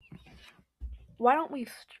why don't we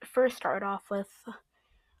first start off with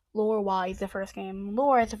lore-wise the first game.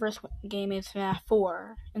 Lore-wise the first game is FNAF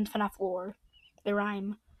 4, and FNAF lore. They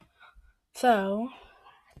rhyme. So,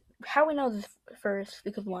 how we know this first,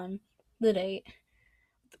 because one, the date.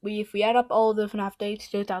 If we add up all the FNAF dates,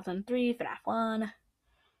 2003, FNAF 1,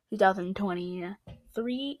 2023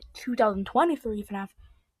 FNAF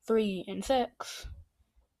 3 and 6,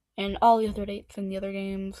 and all the other dates in the other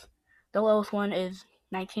games, the lowest one is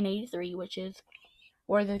 1983, which is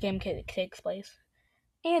where the game takes place,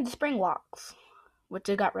 and the Spring Locks, which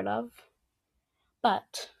they got rid of.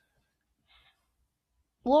 But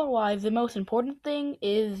lore-wise, the most important thing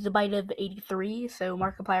is the bite of 83, so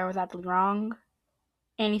Markiplier was actually wrong.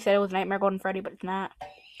 And he said it was Nightmare Golden Freddy, but it's not.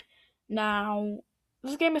 Now,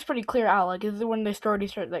 this game is pretty clear out. Like, this is when they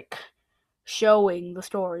started showing the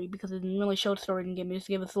story, because it didn't really show the story in the game. It just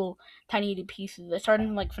gave us little tiny pieces. It started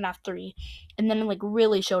in, FNAF 3, and then it,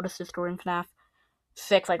 really showed us the story in FNAF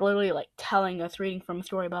 6. Literally, telling us, reading from a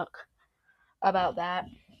storybook about that.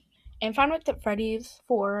 In Five Nights at Freddy's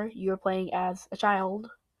 4, you were playing as a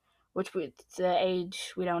child, which it's the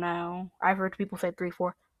age we don't know. I've heard people say 3,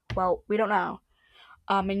 4. Well, we don't know.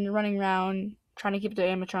 And you're running around trying to keep the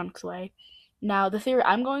animatronics away. Now, the theory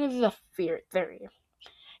I'm going is a theory.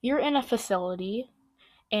 You're in a facility,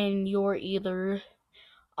 and you're either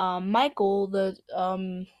Michael, the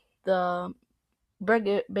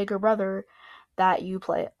bigger brother that you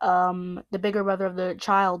play, the bigger brother of the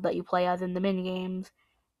child that you play as in the mini games,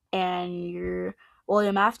 and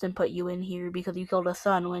William Afton put you in here because you killed his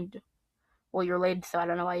son when, well, you're related, so I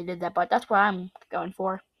don't know why you did that, but that's what I'm going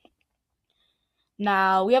for.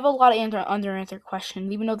 Now, we have a lot of unanswered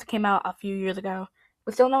questions, even though they came out a few years ago.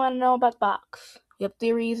 We still don't know about the box. We have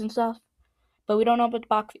theories and stuff, but we don't know about the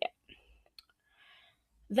box yet.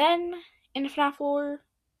 Then, in FNAF lore,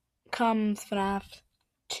 comes FNAF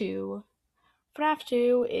 2. FNAF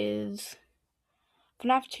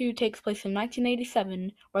 2 takes place in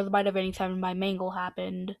 1987, where the Bite of 87 by Mangle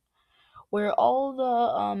happened, where all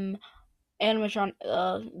the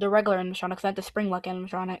the regular animatronics, not the Springlock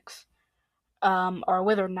animatronics, are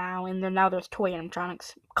withered now, and now there's toy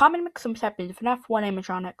animatronics. Common misconception: FNAF 1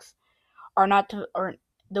 animatronics are not or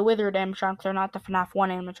the withered animatronics are not the FNAF 1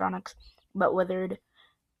 animatronics, but withered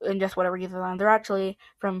in just whatever reason. They're actually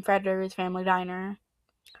from Freddy's Family Diner,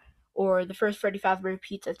 or the first Freddy Fazbear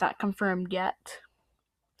Pizza. It's not confirmed yet.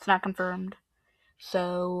 It's not confirmed.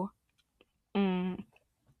 So,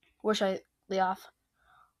 where should I lay off?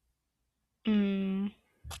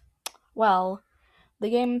 Well, the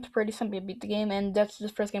game's pretty simple. You beat the game, and that's the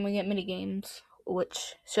first game we get mini games,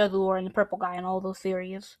 which show the lore and the purple guy and all those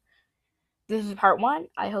theories. This is part 1.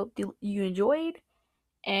 I hope you enjoyed,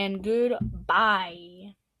 and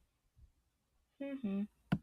goodbye.